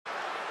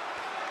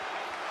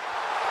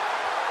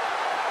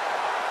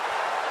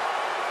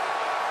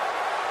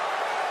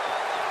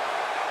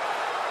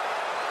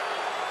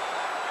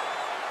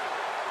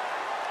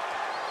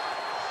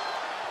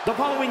The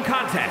following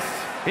contest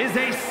is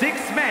a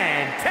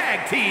six-man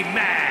tag team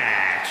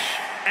match.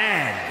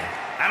 And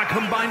at a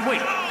combined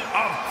weight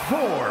of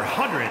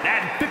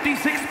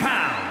 456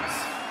 pounds,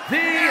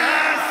 the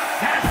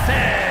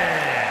Assassins.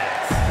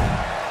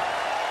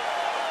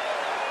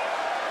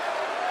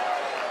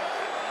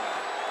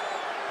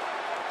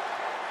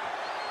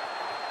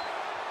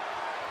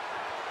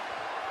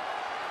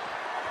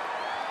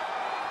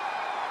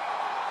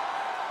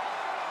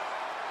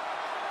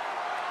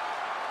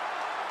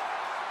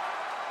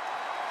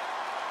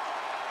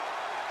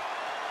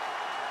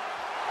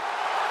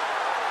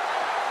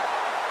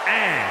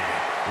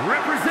 And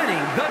representing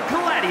the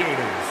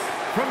Gladiators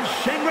from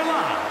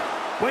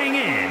Shangri-La, weighing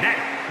in at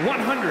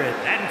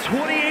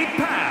 128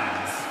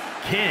 pounds,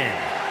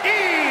 Kenshi.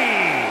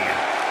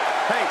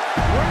 Hey,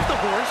 where's the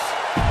horse?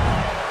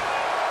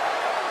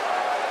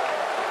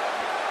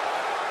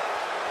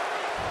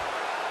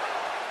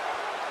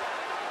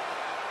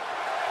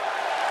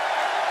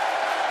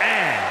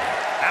 And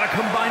at a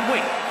combined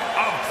weight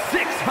of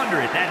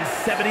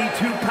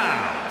 672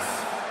 pounds,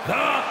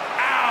 the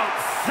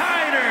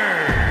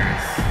Outsiders.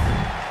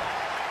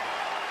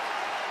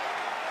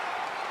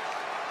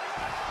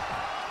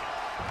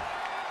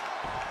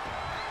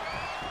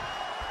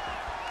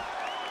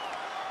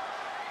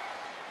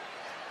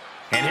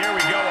 And here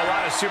we go, a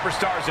lot of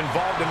superstars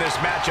involved in this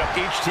matchup.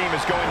 Each team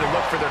is going to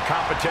look for their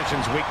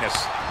competition's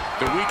weakness.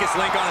 The weakest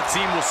link on a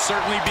team will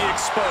certainly be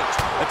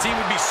exposed. A team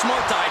would be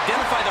smart to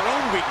identify their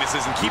own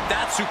weaknesses and keep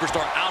that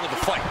superstar out of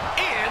the fight.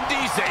 And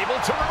he's able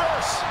to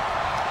reverse.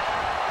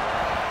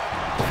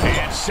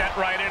 And set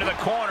right into the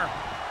corner.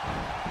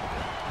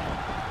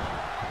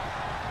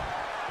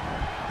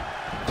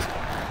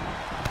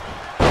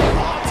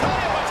 I'll tell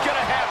you what's going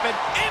to happen.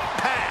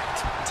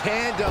 Impact.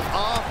 Tandem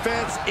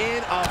offense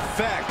in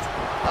effect.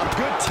 A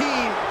good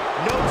team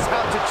knows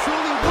how to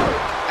truly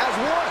work as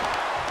one.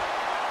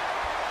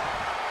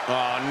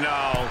 Oh,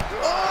 no.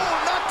 Oh,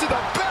 not to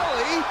the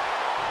belly.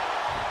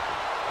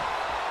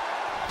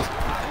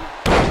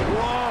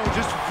 Whoa,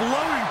 just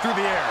floating through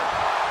the air.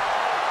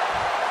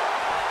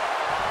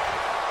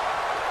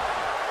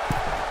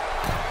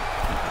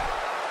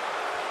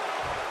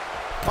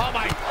 Oh,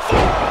 my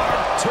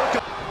forearm took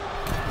a...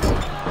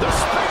 The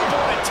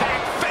springboard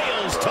attack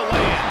fails to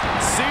land.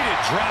 Seated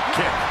drop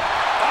kick.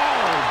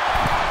 Oh!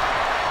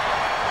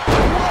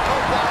 What a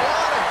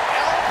bionic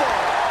elbow.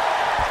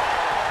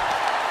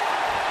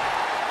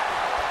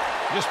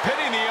 Just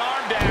pinning the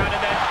arm down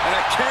and then... And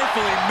a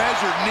carefully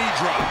measured knee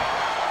drop.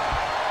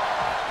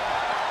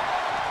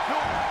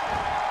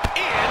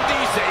 And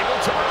he's able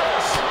to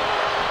reverse.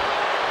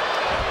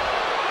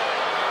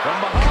 From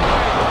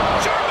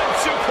behind, German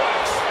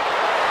suplex.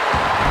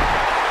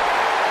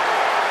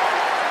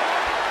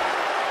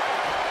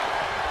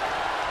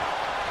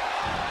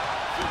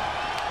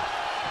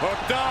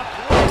 Hooked up.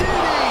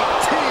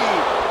 DDT.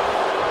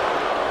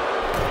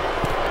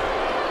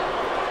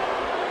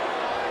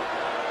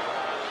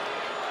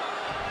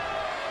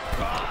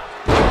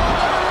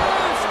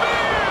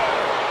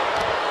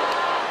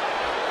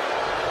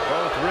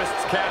 Both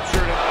wrists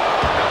captured.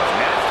 That was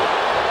nasty.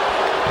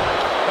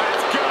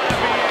 That's gotta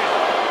be it.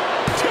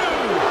 Two.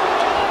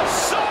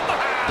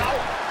 Somehow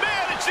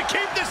managed to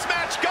keep this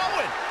match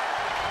going.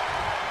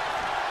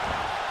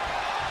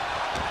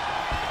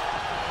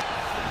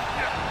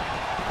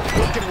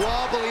 Looking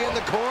wobbly in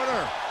the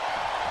corner.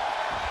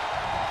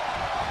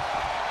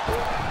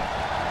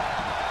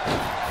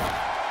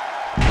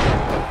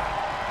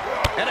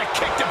 And a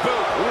kick to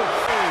boot.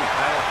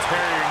 That'll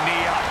tear your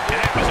knee up. And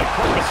that was a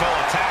purposeful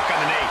attack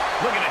on the knee.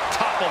 Looking to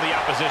topple the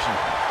opposition.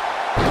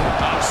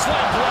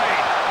 Slow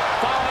blade.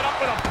 Followed up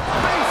with a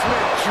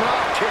basement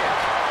drop kick.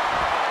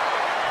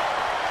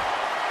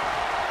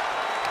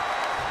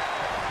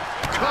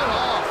 Cut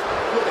off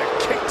with a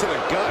kick to the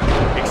gut.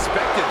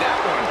 Expected that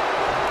one.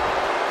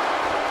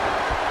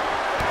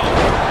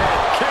 Overhead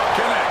kick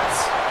connects.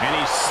 And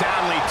he's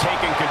soundly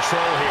taking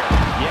control here.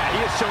 Yeah, he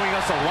is showing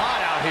us a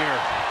lot out here.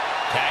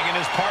 Tagging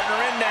his partner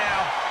in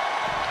now.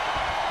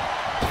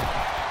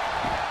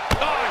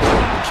 Oh,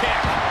 drop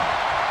kick.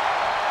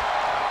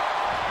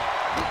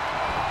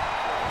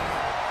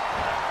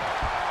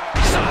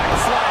 Side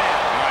slam.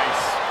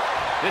 Nice.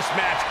 This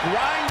match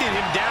grinded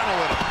him down a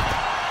little.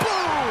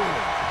 Boom.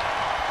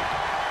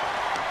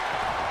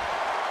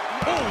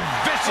 Oh,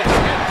 vicious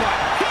headbutt.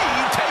 He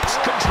takes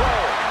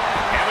control.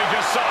 And we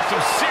just saw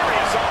some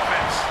serious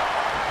offense.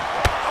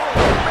 Oh,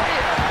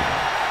 man.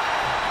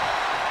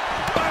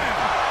 Bam.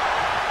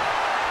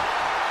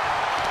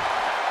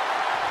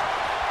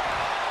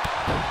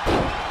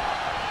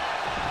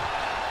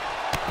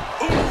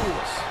 Ooh,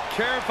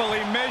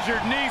 carefully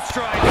measured knee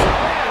strikes.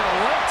 Man,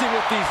 elected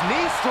with these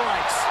knee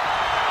strikes.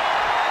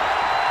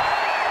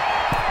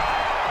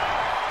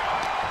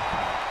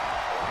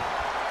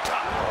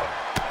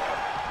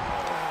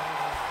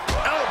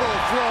 Elbow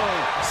throw,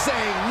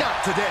 saying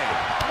not today.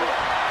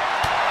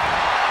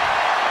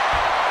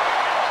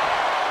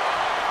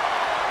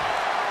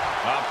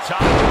 Up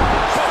top.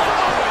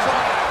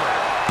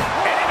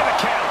 And into the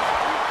count.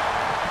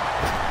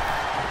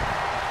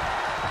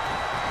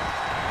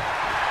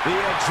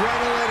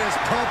 adrenaline is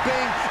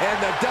pumping, and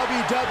the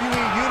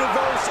WWE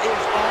Universe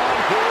is on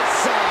his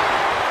side.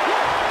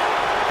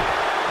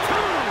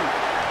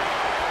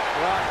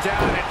 Brought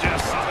down and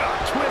just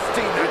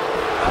twisting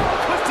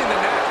the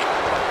neck.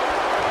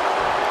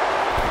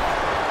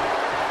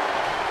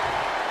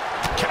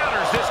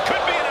 Counters. This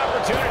could be an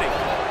opportunity.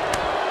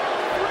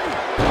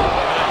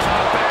 Over the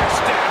top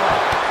backstabber.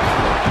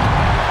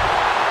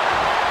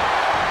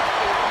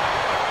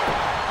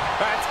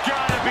 That's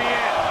gotta be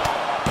it.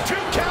 2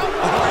 count.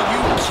 Are you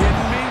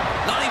kidding me?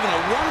 Not even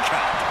a 1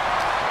 count.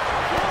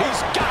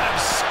 He's got him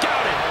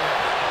scouted.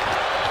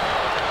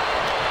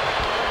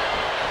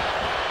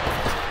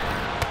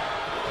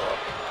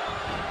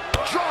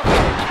 Drop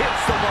kick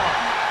hits the mark.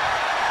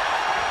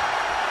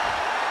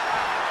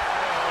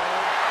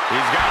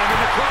 He's got him in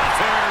the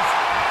crosshairs.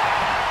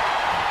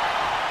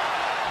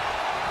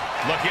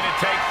 Looking to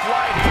take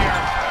flight here.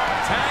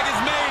 Tag is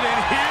made,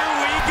 and here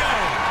we go.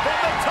 From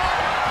the top.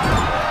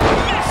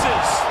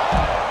 Misses.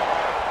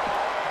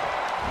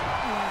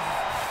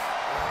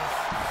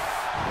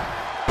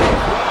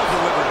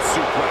 Well-delivered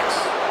suplex.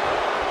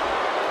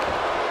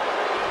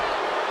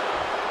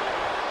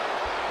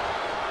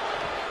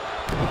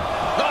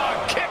 Oh,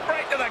 kick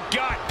right to the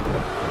gut.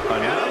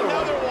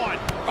 Another one.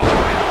 Oh,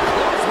 and a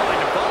clothesline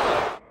to follow.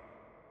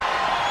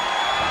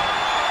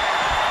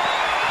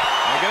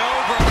 Look it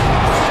over.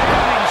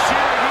 Standing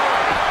sheer here.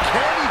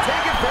 Can he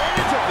take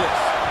advantage of this?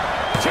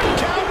 2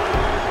 count.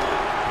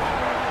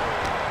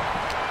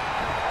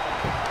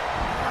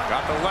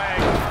 Got the leg.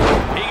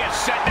 He gets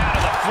set down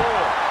to the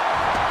floor.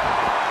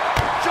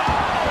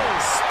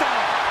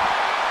 Stomp.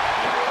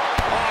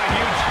 Oh, a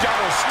huge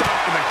double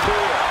stomp in the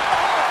core.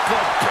 Off the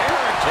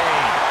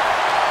barricade.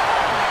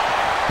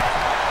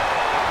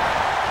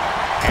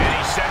 And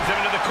he sends him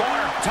into the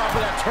corner. Top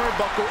of that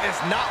turnbuckle is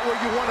not where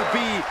you want to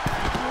be.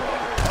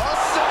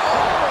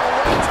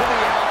 Right to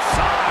the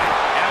outside.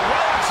 And a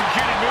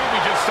well-executed move we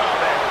just saw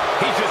there.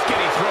 He's just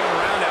getting thrown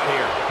around out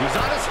here. He's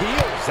on his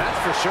heels, that's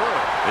for sure.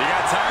 He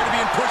got tired of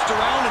being pushed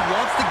around and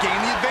wants to gain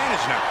the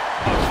advantage now.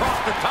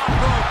 Across the top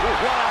rope.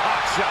 What a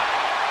hot shot.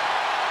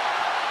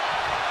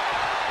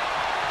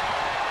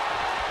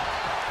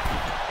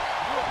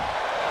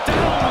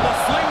 Down with a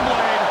sling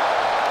blade.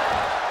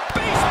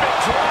 Basement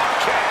drop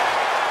kick.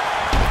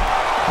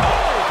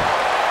 Oh!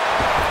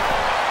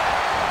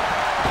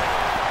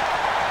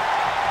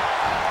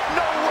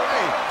 No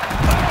way!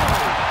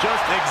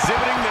 Just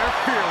exhibiting their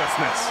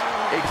fearlessness.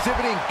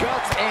 Exhibiting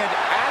guts and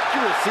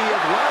accuracy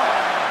as well.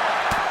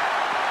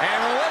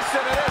 And listen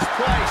to this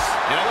place.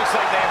 And it looks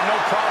like they have no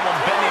problem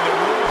bending the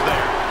rules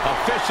there.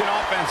 Efficient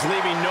offense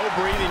leaving no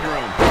breathing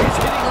room. He's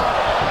hitting on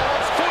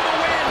all for the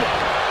win.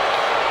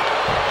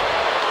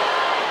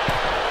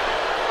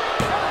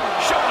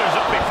 Shoulders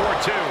up before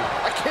 2.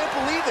 I can't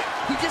believe it.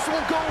 He just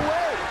won't go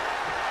away.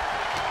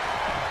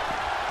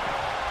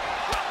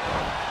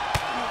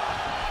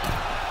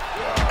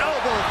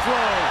 Elbow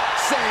throw,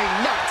 saying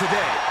not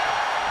today.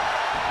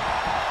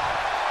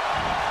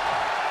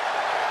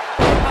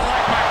 I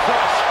like my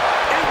crush.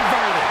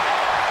 Inverted.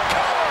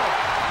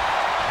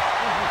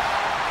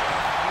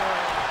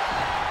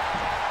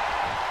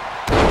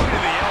 Point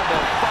of the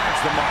elbow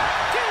finds the mark.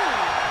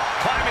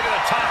 Climbing to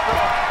the top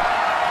rope.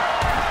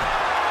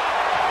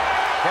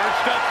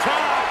 Perched up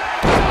top.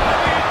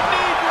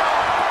 Knee drop.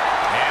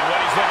 And what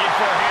he's looking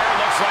for here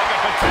looks like a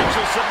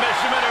potential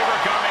submission maneuver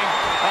coming.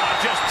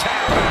 Just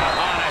tap out.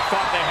 Oh, and I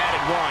thought they had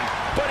it won.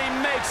 But he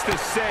makes the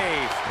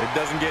save. It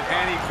doesn't get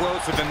any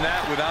closer than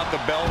that without the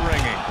bell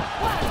ringing.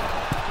 1,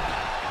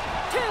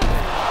 2.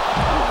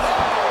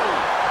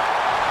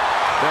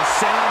 The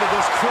sound of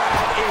this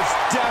crowd is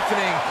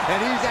deafening,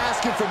 and he's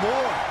asking for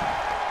more.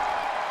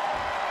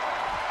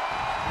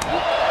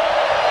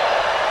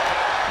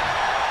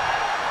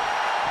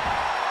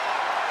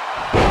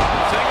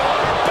 Single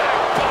arm back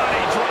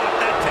body drop.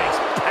 That takes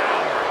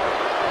power.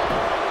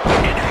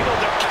 And able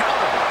to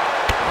counter.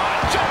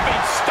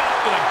 Jumping stop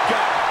to the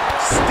gut.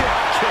 Stiff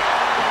kick.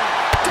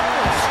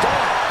 Double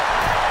stomp.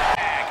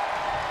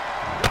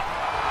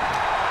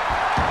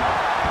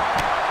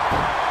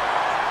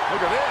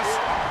 Look at this.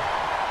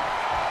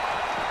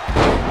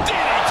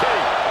 DDT.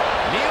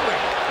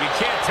 Kneeling. You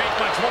can't take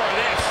much more of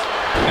this.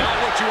 Not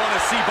what you want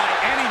to see by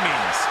any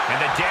means. And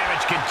the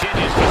damage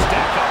continues to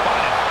stack up on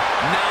him.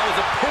 Now is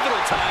a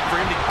pivotal time for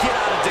him to get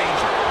out of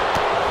danger.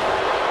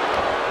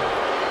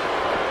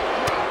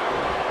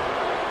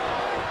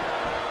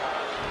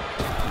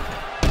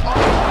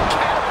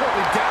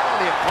 Catapulting down on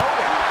the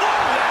opponent.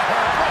 Oh, that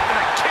hurt right to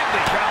the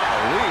kidney.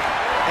 Golly.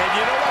 And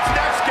you know what's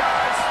next,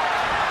 guys?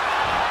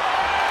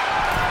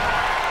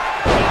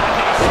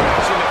 Knee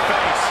smash in the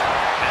face.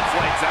 That's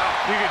lights out.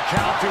 You can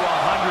count to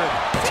 100.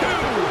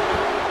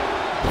 2.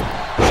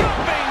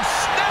 Jumping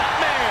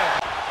snapmare.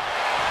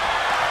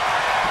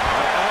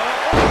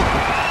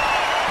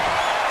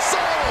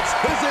 Silence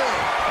is in.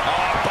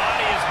 Our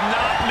body is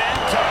not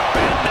meant to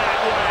bend that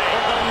way.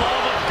 For the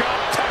love of God,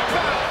 tap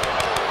out.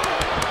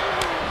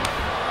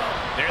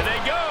 There they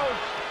go.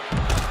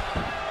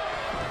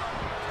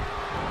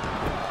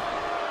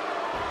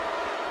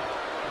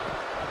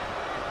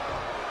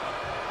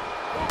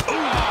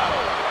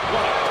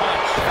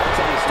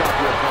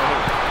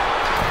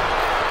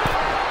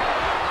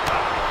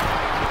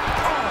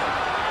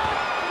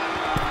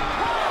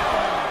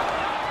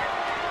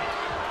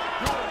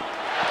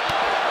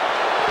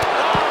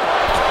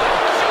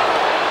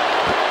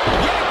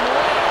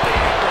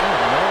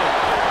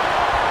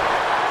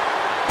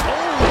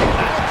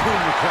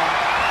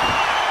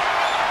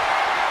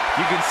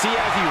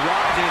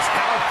 realizes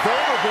how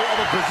vulnerable of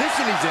a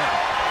position he's in.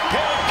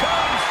 Here it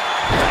comes.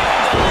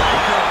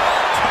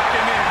 Tuck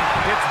him in.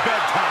 It's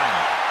bedtime.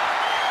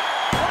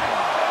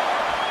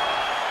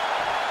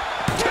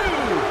 2.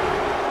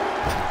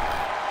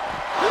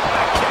 What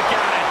a kick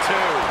out at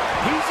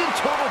 2. He's in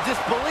total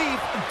disbelief.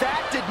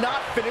 That did not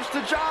finish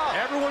the job.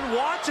 Everyone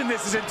watching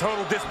this is in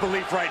total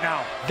disbelief right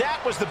now. That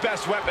was the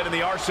best weapon in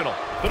the arsenal,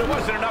 but it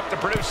wasn't enough to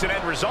produce an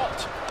end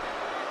result.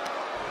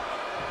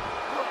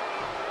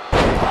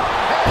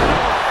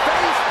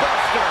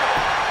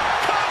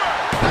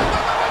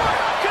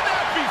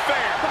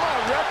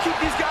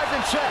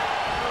 Check.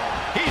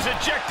 He's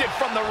ejected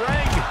from the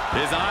ring.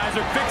 His eyes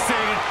are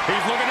fixated.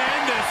 He's looking to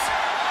end this.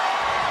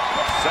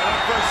 Set up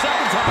for a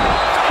second time.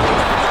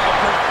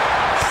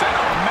 Sent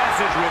a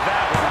message with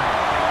that one.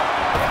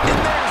 And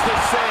there's the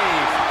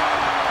save.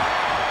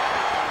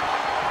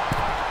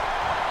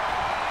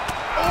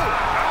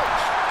 Oh,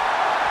 ouch.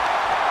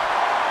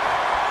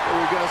 What are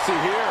we going to see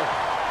here?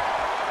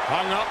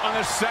 Hung up on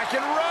the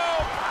second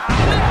rope.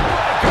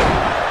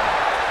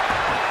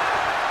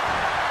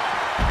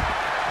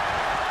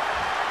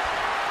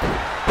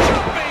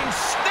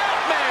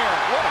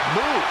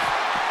 Move.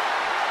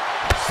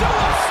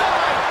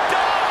 Suicide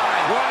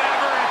dive.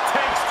 Whatever it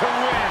takes to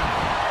win.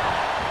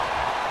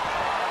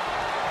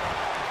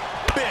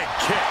 Big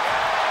kick.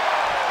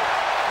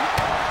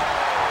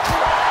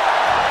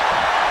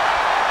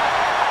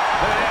 Look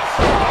at this.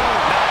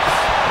 Oh, nice.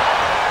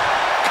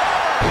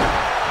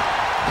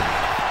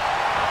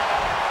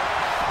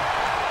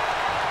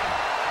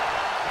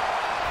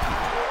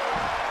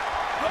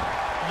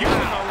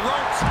 Using the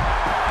ropes.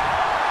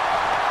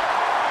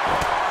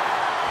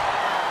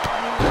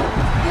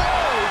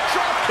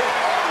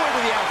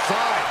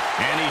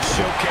 And he's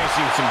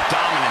showcasing some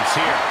dominance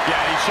here.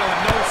 Yeah, he's showing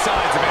no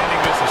signs of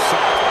ending this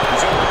assault.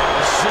 He's over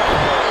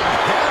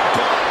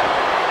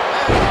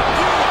And a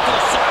beautiful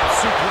side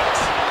suplex.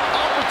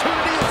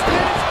 Opportunity is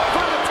his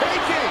for the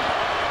taking.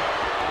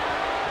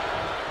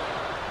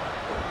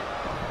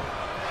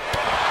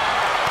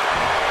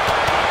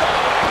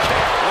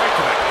 kick right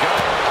to the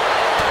gut.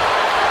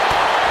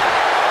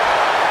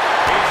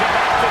 He's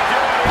about to do it. He's about to do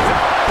it again.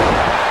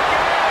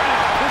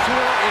 This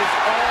one is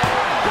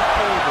all but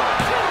over.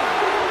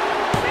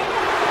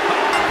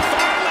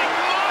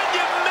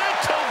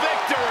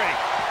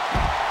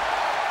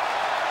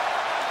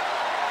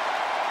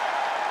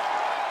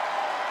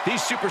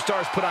 These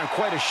superstars put on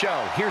quite a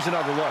show. Here's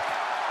another look.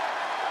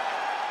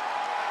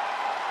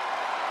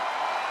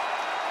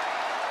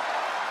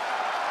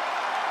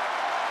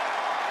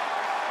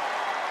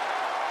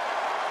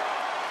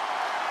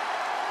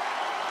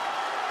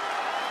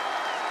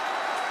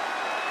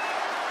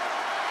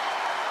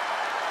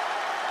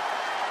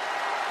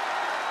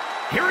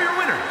 Here are your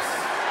winners.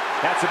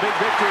 That's a big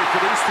victory for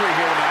these three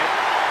here tonight.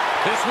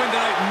 This win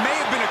tonight may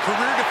have been a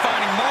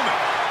career-defining moment.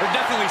 They're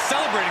definitely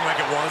celebrating like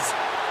it was.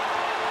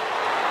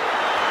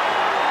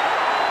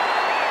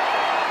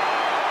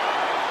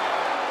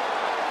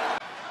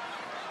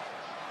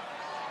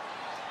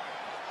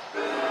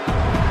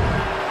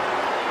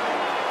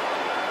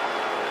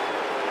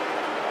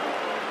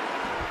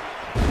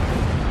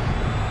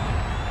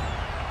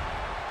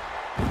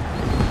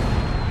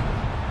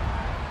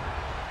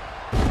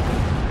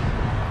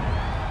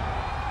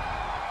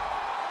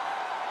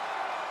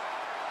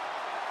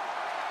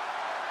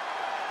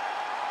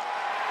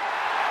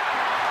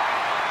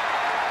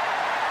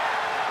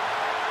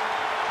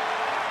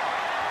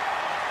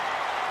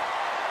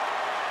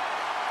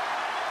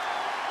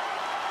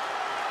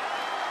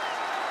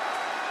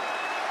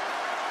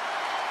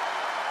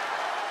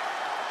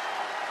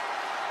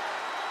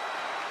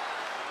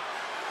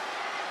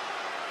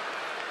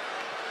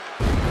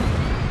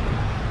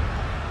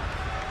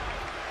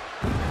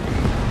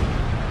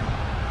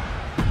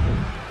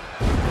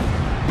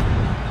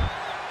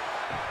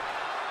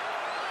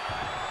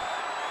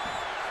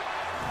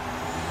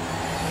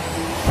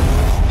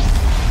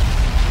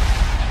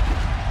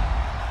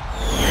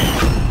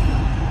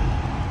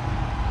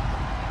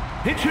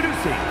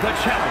 Introducing the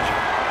challenger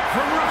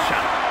from Russia,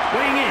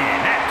 weighing in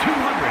at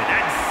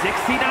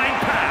 269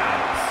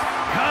 pounds,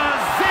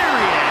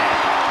 Kazarian.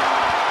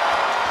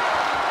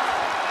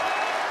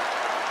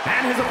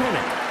 And his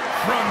opponent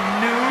from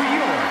New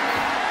York,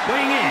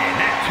 weighing in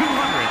at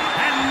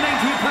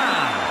 290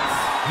 pounds,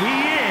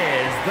 he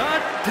is the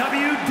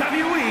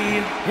WWE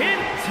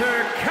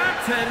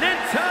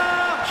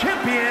Intercontinental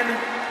Champion,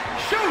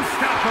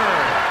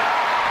 Showstopper.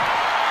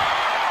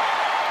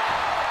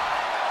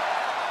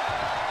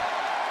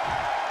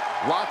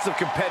 Lots of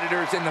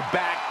competitors in the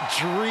back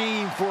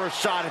dream for a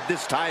shot at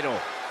this title.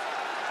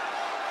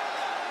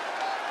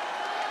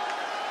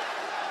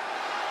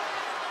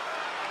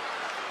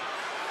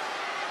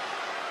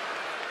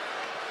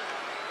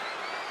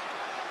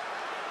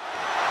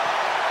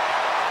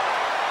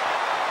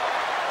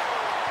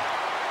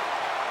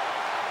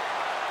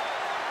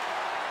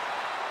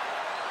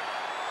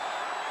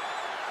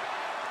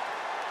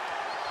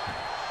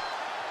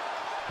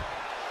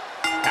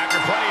 After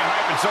plenty of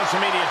hype and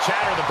social media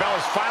chatter, the bell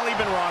has finally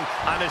been rung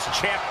on this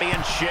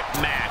championship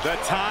match. The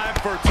time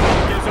for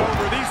talk is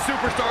over. These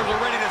superstars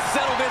are ready to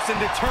settle this and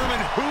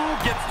determine who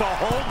gets to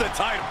hold the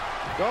title.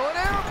 Going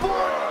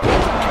airborne.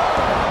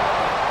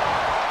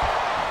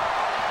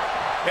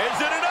 Is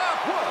it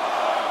enough?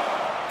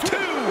 1, 2.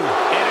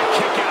 And a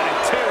kick out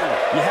at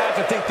 2. You have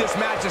to think this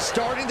match is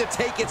starting to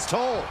take its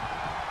toll.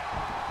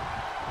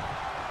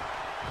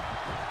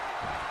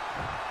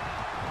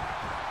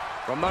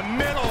 From the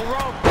middle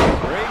rope.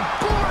 Great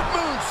board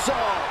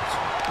moonsault.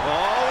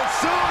 Oh, and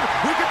soon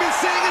we could be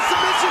seeing a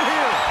submission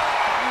here.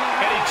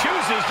 And he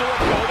chooses to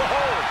let go the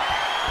hold.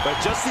 But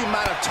just the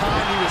amount of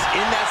time he was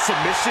in that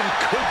submission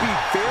could be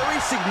very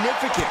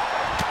significant.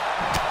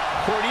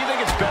 Corey, do you think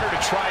it's better to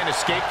try and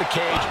escape the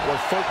cage or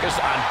focus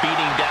on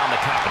beating down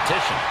the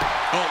competition?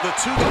 Well, the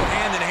two go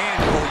hand in hand,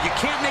 Corey. You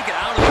can't make it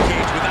out of the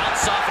cage without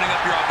softening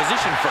up your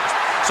opposition first.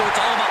 So it's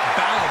all about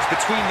balance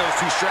between those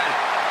two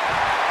strategies.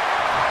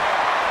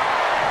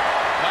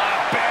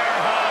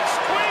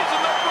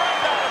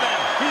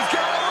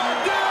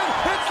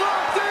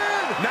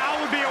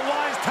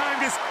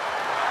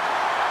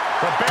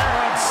 The bear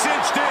hug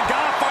cinched in.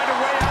 Gotta find a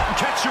way out and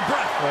catch your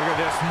breath. Look at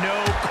this. No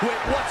quit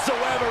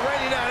whatsoever.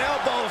 Raining down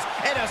elbows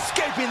and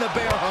escaping the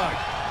bear hug.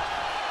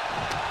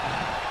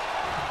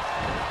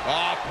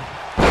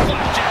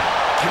 Flapjack.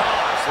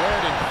 Gosh,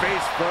 landing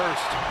face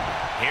first.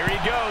 Here he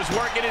goes,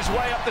 working his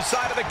way up the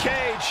side of the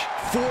cage.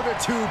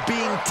 Fortitude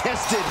being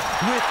tested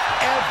with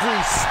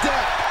every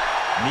step.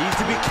 Needs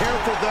to be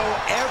careful, though.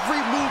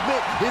 Every movement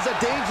is a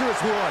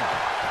dangerous one.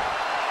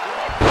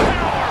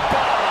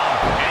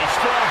 Powerbomb. And he's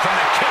thrown from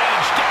the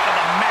cage down to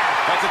the mat.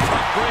 That's a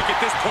tough break at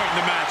this point in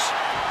the match.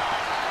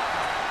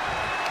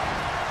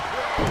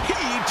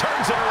 He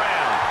turns it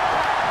around.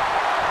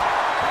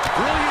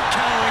 Brilliant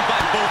countering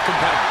by both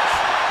competitors.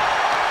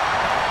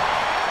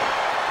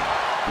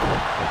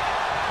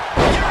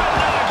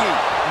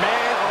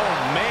 Man, oh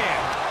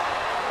man.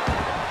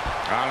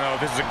 I don't know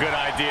if this is a good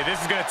idea.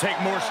 This is going to take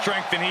more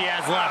strength than he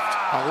has left.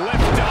 A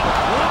lift up.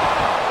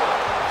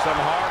 Some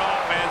hard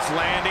offense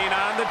landing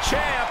on the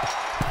champ.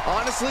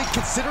 Honestly,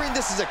 considering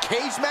this is a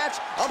cage match,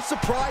 I'm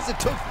surprised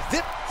it took this.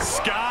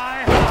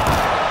 Sky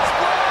high.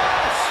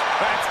 Splash!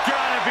 That's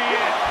got to be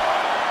it.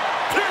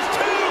 There's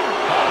 2.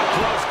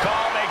 Close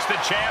call makes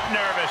the champ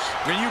nervous.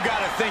 And you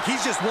got to think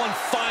he's just one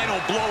final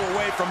blow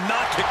away from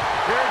knocking.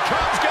 Here it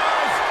comes,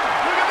 guys.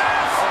 Look at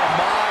this. Oh,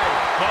 my.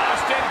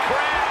 Boston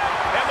Crab.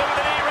 And look at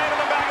the knee right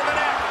on the back of the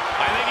neck.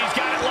 I think he's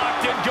got it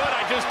locked in good.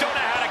 I just don't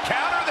know how to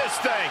counter this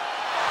thing.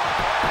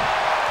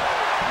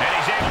 And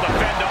he's able to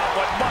fend off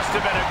what must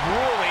have been a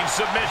grueling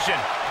submission.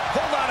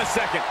 Hold on a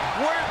second.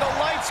 Where'd the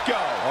lights go?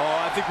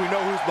 Oh, I think we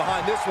know who's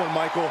behind this one,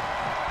 Michael.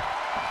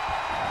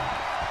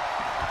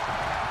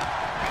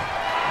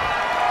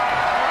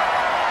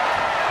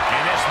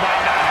 And this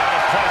might not have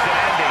a pleasant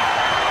ending.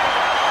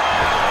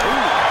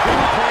 Ooh,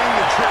 playing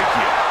the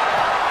trachea.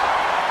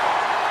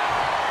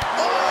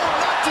 Oh,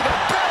 not to the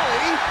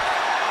belly.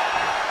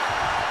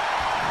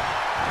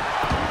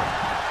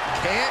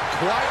 Can't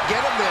quite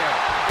get him there.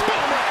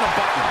 Boom off the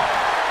button.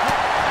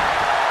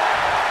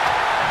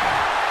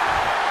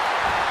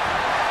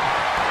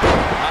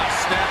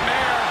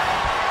 Snapmare.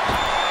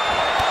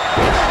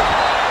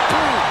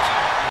 Boom.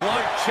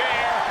 One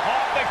chair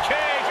off the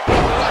cage.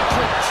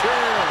 Electric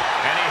chair.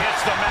 And he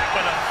hits the mat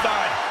with a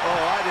thud.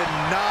 Oh, I did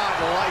not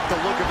like the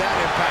look of that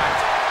impact.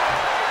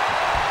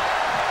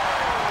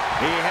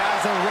 He has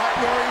him right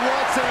where he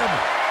wants him.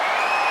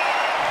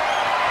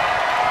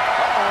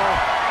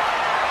 Uh-oh.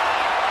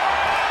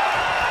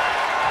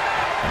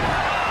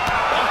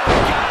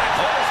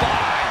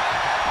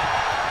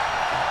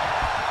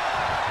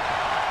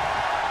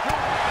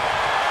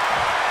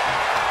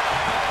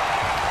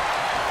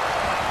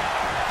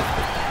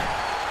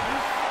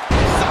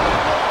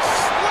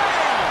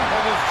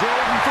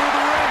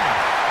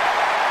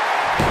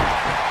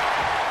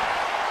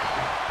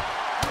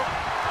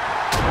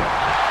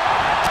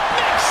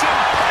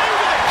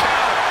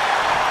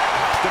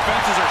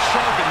 Defenses are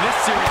sharp in this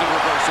series of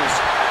reversals.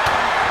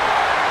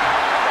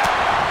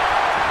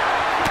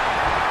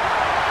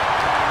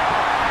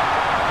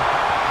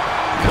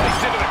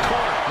 Placed into the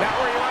corner. Not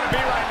where you want to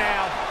be right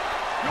now.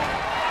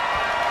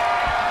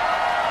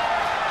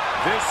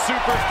 This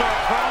superstar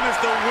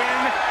promised a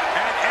win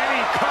at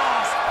any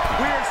cost.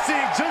 We are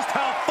seeing just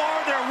how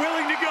far they're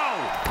willing to go.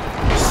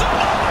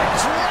 Samoa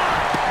drop.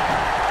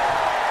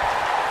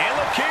 And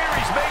look here,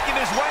 he's making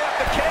his way up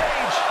the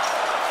cage.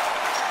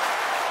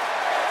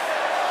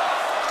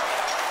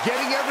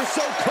 Getting ever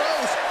so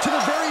close to the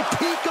very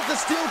peak of the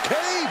steel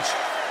cage.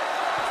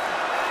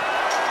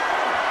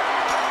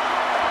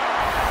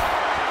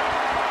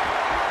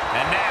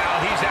 And now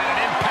he's at an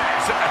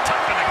impasse at the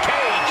top of the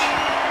cage.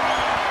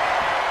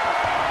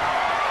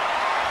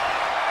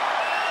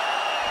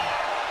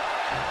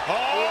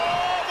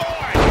 Oh,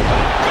 boy.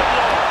 Good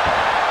Lord.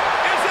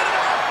 Is it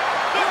enough?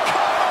 The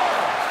cover.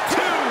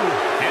 2.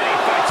 And he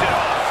fights it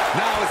off.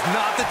 Now is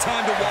not the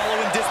time to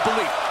wallow in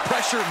disbelief.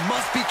 Pressure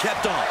must be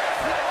kept on.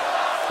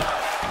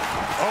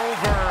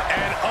 Over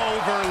and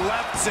over,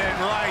 lefts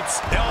and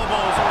rights,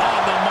 elbows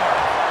on the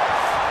mark.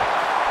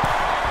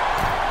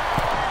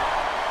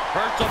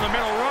 Perched on the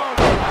middle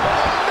rope.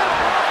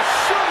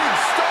 Shooting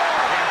star.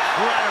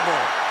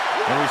 Incredible.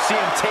 And we see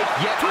him take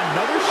yet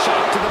another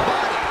shot to the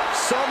body.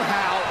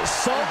 Somehow,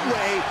 some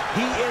way,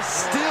 he is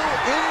still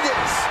in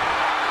this.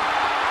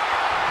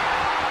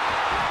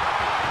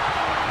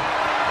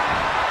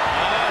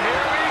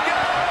 Here we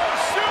go.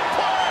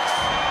 Suplex.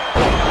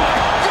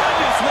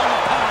 Goodness, what a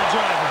power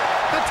driver.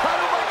 The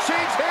title might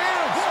change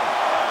hands.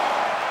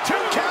 2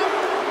 count.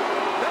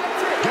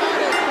 That's it. Got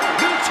it.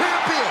 New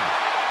champion.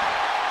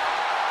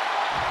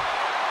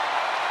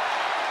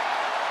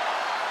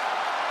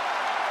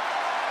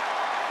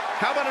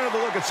 How about another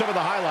look at some of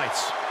the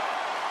highlights?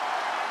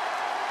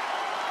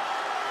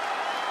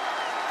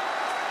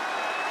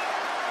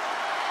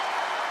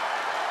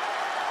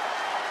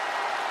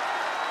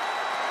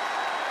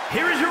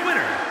 Here is your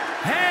winner,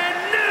 and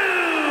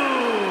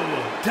new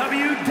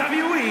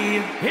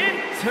WWE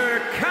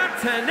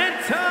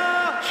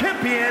Intercontinental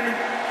Champion,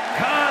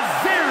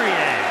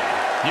 Kazarian.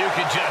 You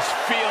can just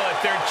feel it.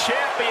 Their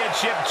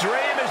championship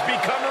dream has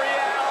become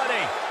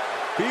reality.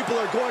 People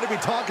are going to be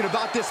talking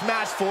about this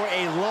match for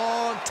a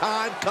long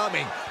time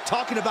coming.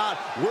 Talking about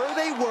where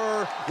they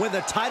were when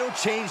the title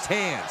changed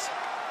hands.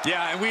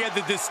 Yeah, and we had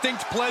the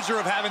distinct pleasure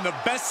of having the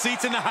best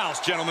seats in the house,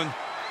 gentlemen.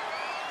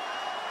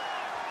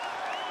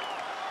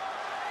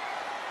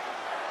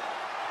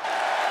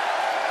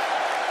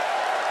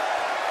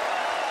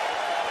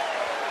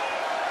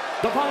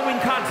 The following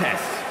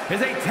contest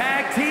is a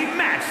tag team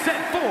match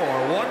set for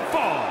one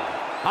fall.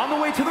 On the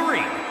way to the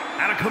ring,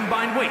 at a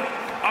combined weight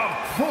of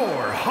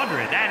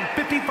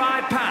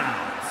 455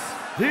 pounds,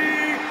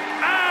 the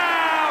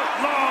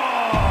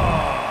Outlaws!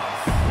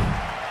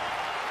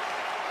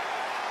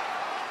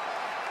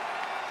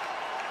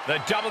 The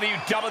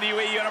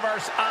WWE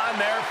Universe on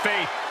their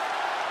feet.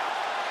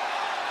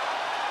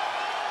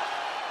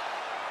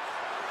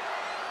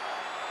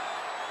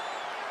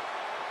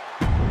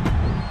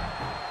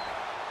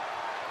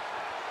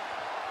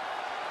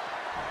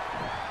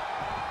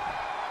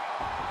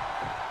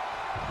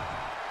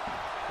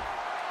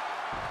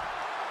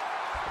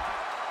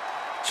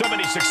 So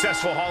many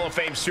successful Hall of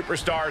Fame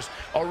superstars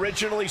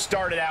originally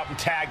started out in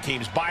tag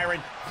teams.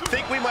 Byron,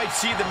 think we might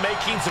see the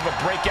makings of a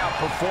breakout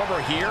performer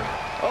here?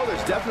 Oh,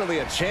 there's definitely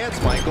a chance,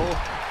 Michael.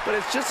 But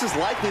it's just as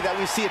likely that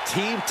we see a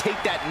team take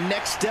that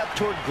next step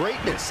toward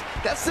greatness.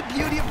 That's the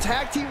beauty of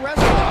tag team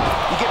wrestling.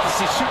 You get to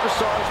see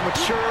superstars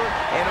mature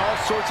in all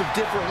sorts of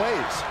different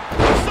ways.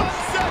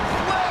 Sunset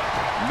flip!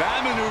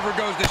 That maneuver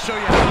goes to show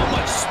you how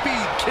much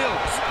speed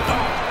kills.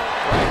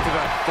 Right to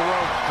the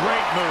throat.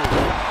 Great move.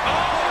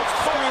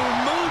 Oh,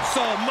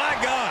 moonsault, my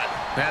God.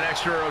 That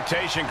extra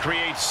rotation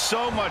creates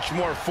so much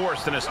more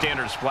force than a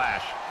standard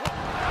splash.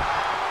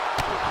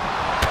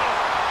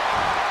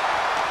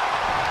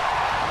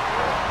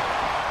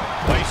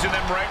 Placing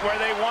them right where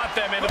they want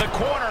them, into the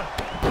corner.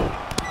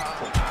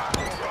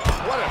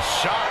 What a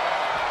shot.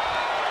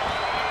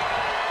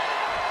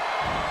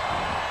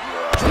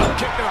 Drop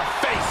kick to the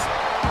face.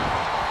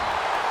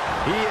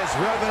 He is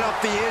revving up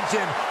the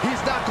engine.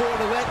 He's not going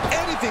to let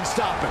anything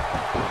stop him.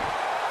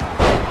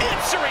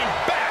 Answering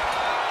back.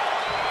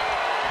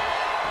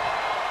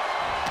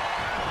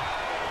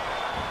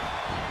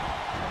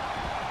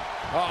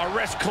 Oh,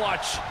 wrist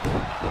clutch.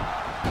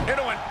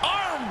 Into an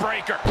arm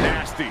breaker.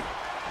 Nasty.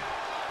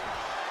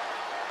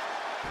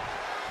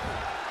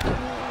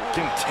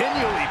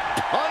 Continually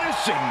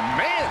punishing,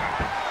 man.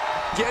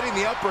 Getting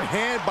the upper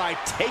hand by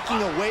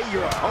taking away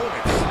your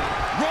opponents.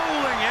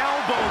 Rolling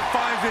elbow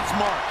finds its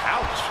mark.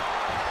 Ouch.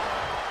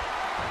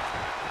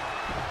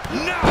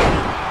 No!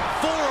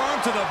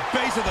 Forearm to the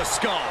base of the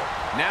skull.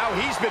 Now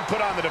he's been put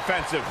on the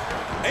defensive.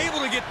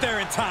 Able to get there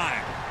in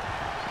time.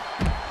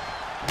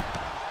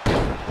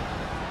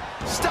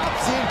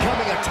 Stops the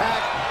incoming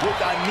attack with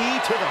a knee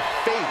to the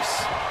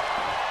face.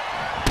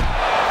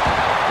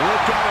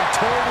 Look at him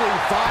totally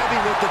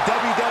vibing with the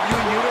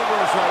WWE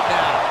Universe right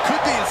now. Could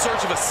be in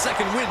search of a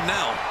second win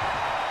now.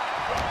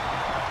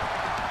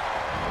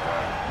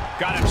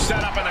 Got him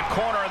set up in the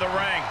corner of the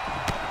ring.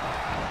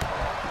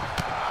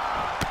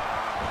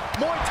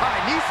 Muay Thai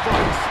knee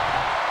strikes.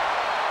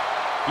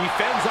 He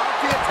fends off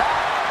the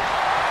attack.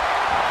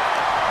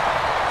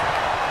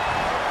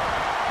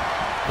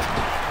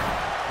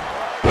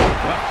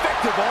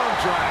 Effective arm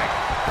drag.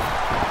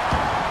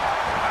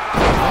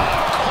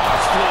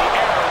 Costly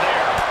error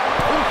there.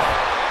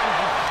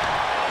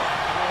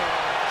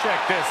 Check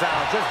this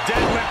out. Just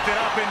deadlifted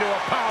up into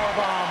a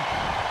powerbomb.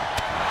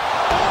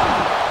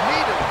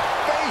 Knee to the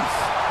face.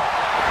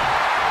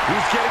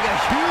 He's getting a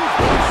huge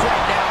boost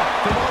right now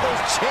from all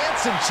those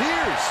chants and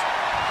cheers.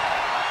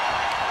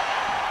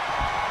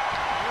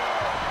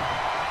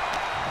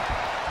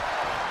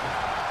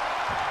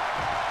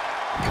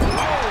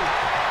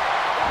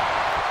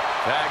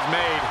 Tag's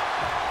made.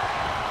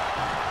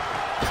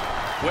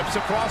 Whips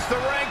across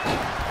the ring.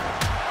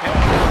 And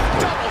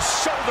double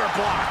shoulder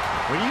block.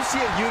 When you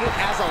see a unit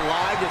as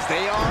alive as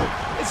they are,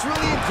 it's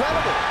really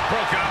incredible.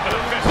 Broken up with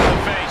a fist in the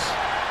face.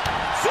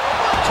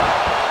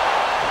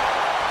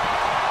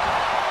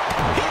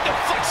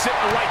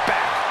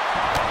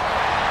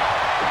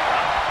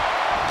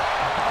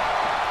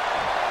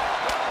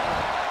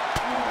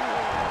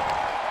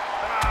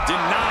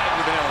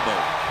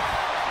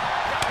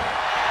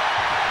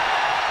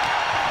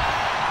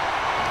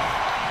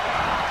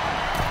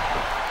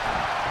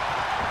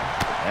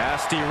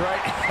 nasty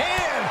right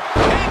hand.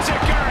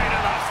 Enzuigiri to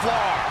the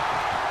floor.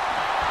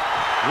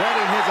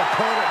 Letting his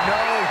opponent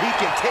know he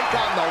can take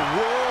on the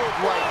world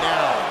right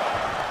now.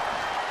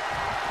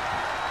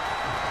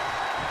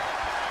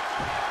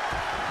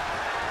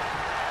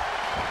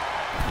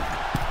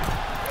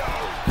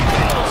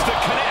 Fails to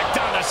connect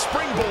on the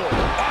springboard.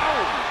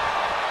 Oh!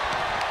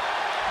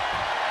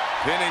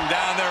 Pinning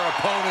down their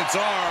opponent's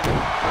arm.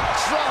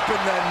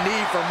 Dropping the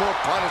knee for more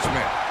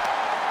punishment.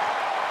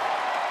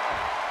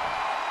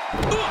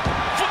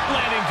 Foot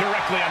landing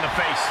directly on the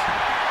face.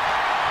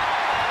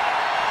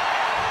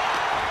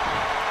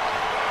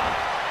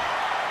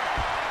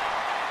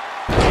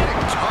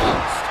 Getting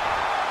tossed.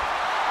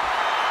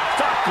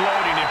 Stop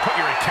gloating and put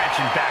your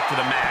attention back to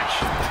the match.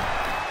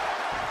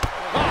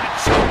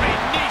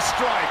 Jumping knee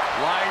strike.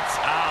 Lights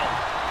out.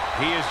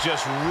 He is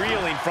just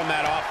reeling from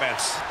that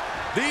offense.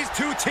 These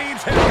two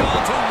teams have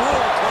gone to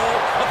war, Cole.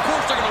 Of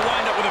course they're going to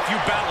wind up with a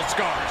few battle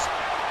scars.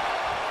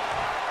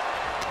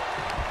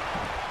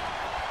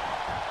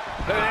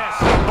 Look at this.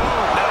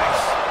 Boom.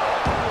 Nice.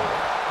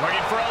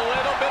 Looking for a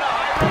little bit of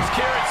high risk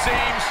here, it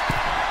seems.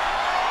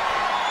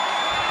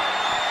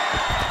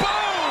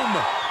 Boom!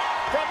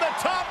 From the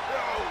top.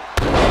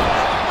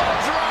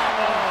 Drop.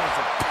 Oh, it's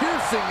a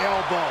piercing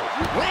elbow.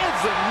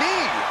 Lands a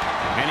knee.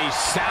 And he's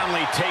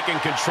soundly taking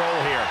control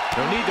here.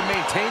 No need to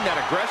maintain that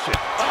aggression.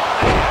 Oh,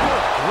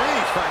 good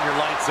grief on your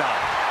lights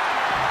out.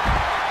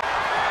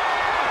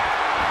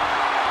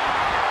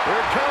 Here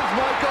it comes,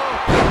 Michael.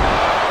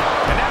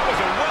 And that was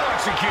a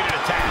well-executed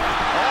attack.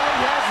 All he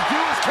has to do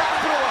is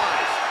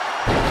capitalize.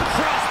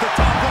 Across the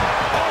top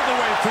rope, all the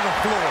way to the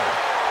floor.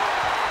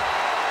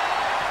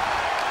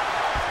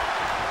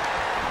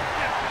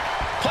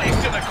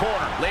 Placed in the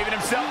corner, leaving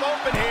himself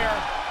open here.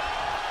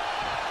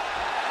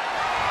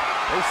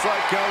 Looks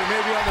like we may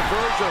be on the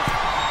verge of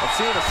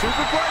seeing a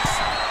superplex.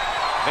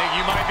 Think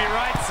you might be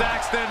right,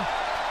 Saxton.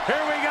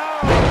 Here we go.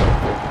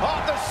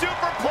 Off the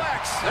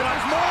superplex. And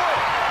there's more.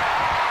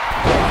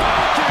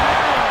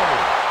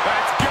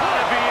 That's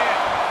gotta be it.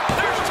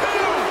 There's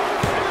two.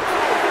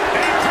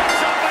 And he picks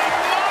up a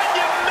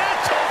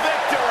monumental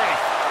victory.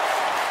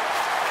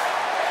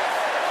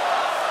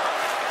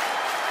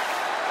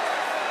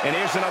 And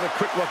here's another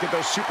quick look at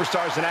those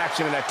superstars in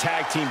action in a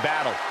tag team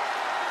battle.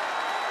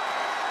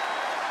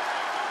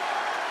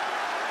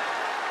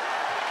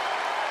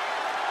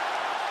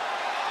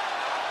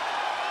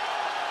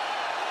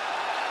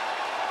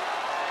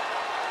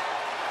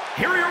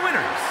 Here are your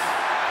winners,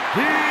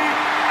 the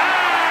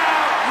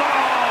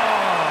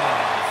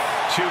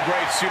Outlaws! Two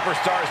great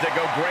superstars that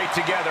go great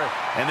together,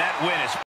 and that win is